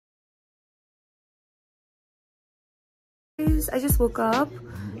I just woke up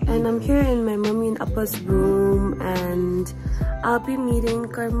and I'm here in my mommy and Appa's room, and I'll be meeting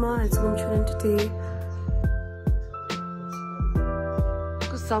Karma and some children today.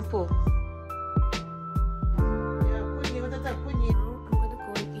 Sampo. I'm gonna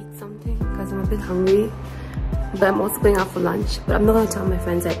go and eat something because I'm a bit hungry, but I'm also going out for lunch. But I'm not gonna tell my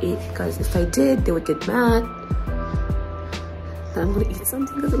friends I ate, because if I did, they would get mad. But I'm gonna eat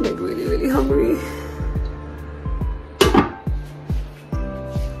something because I'm like really hungry.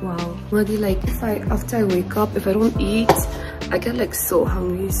 Wow, already like after I wake up, if I don't eat, I get like so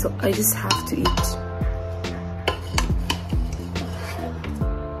hungry, so I just have to eat.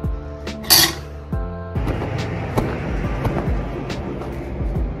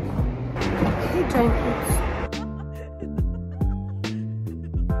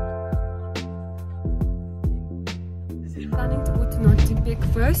 Planning to go to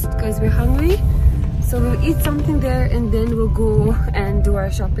Thimphu first because we're hungry, so we'll eat something there and then we'll go and do our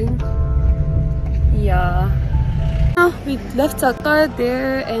shopping. Yeah, now we left our car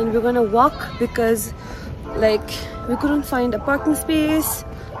there and we're gonna walk because like we couldn't find a parking space,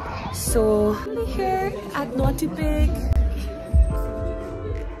 so we're here at Thimphu.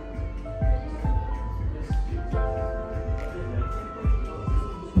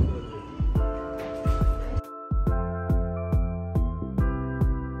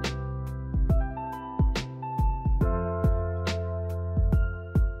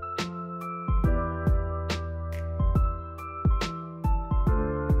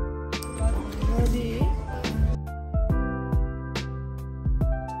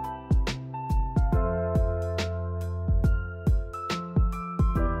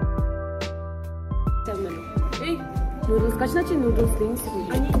 Noodles, Kachnachi noodles things.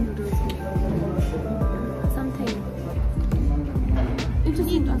 I need noodles. Something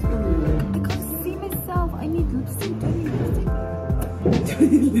interesting to ask me. I can't see myself. I need lipstick.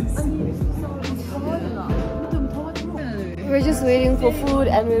 We're just waiting for food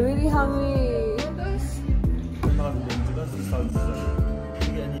and we're really hungry.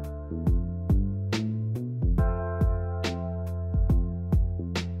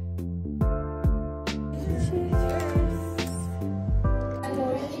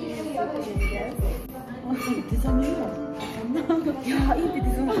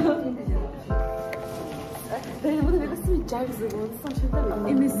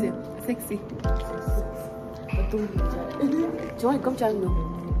 Immisi, sexy. Joy, come try no.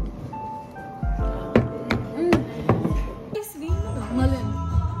 Mullen.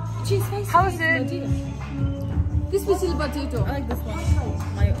 Cheese spicy. How is it? This is still potato. I like this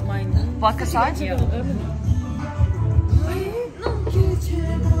one. Mine. Vodka sauce? Yeah.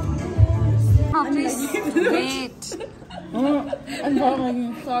 No, please. Wait. I'm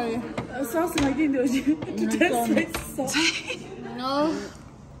sorry. Sorry. Sauce like No.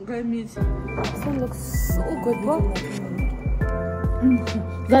 Good meat. This one looks so good, bro.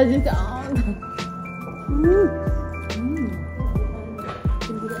 They're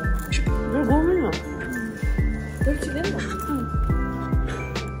going now. They're chilling now.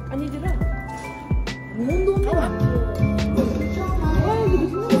 I need it up.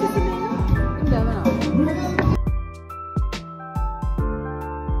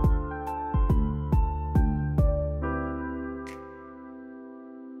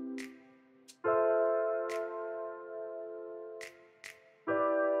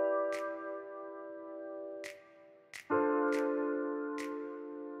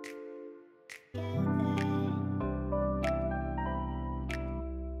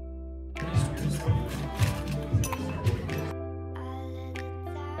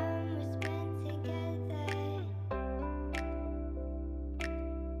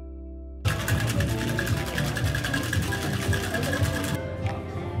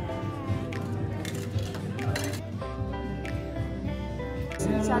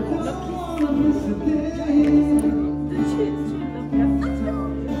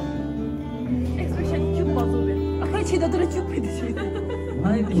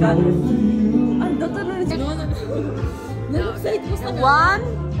 One,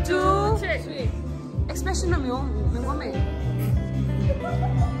 two, three. Expression ng yung mami.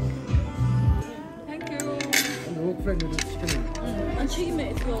 Thank you. And chicken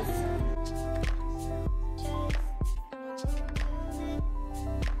meat is yours.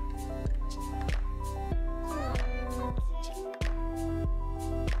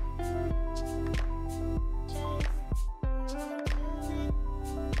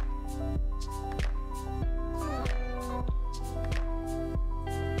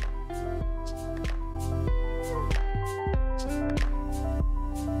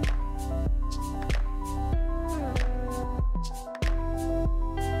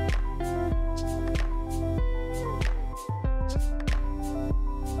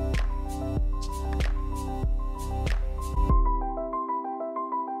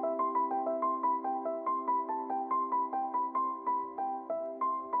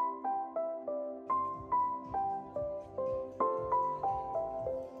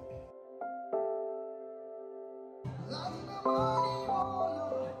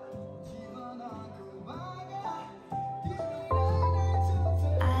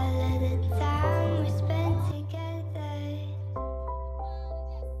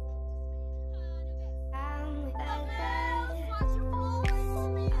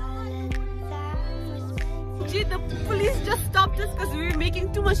 legit, the police just stopped us because we were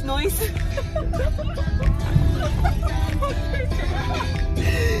making too much noise.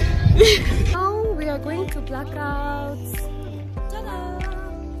 Now we are going to blackouts. Ta-da!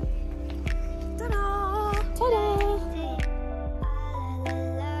 Ta-da! Ta-da!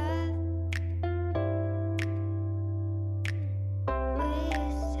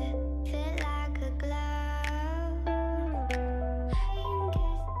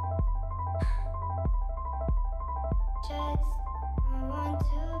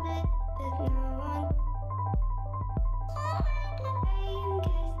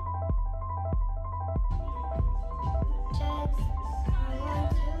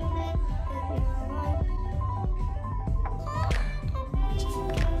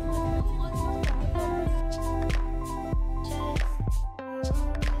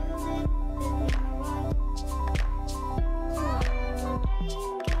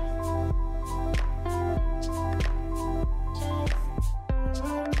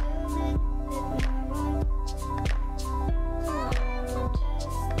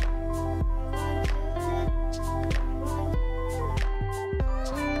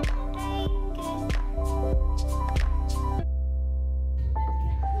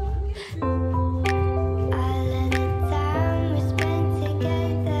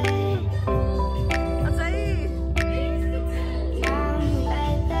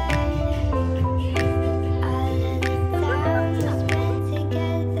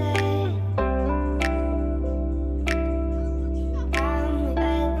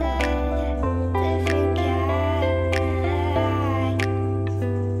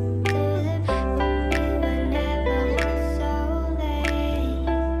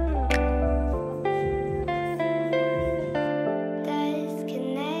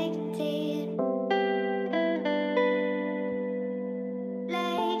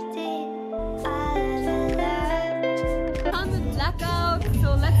 Blackout,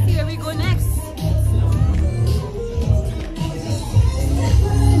 so let's see where we go next.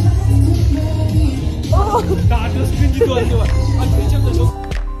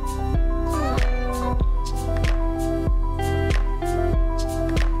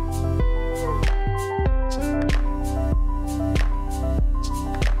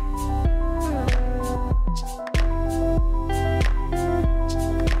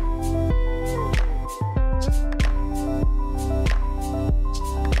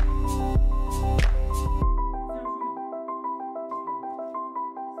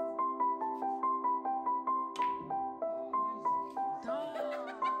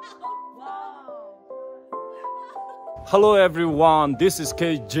 Hello everyone, this is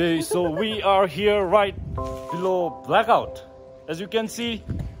KJ. So we are here right below blackout. As you can see,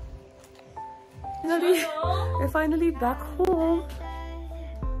 We're finally back home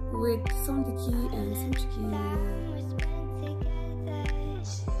with some diki and some chiki.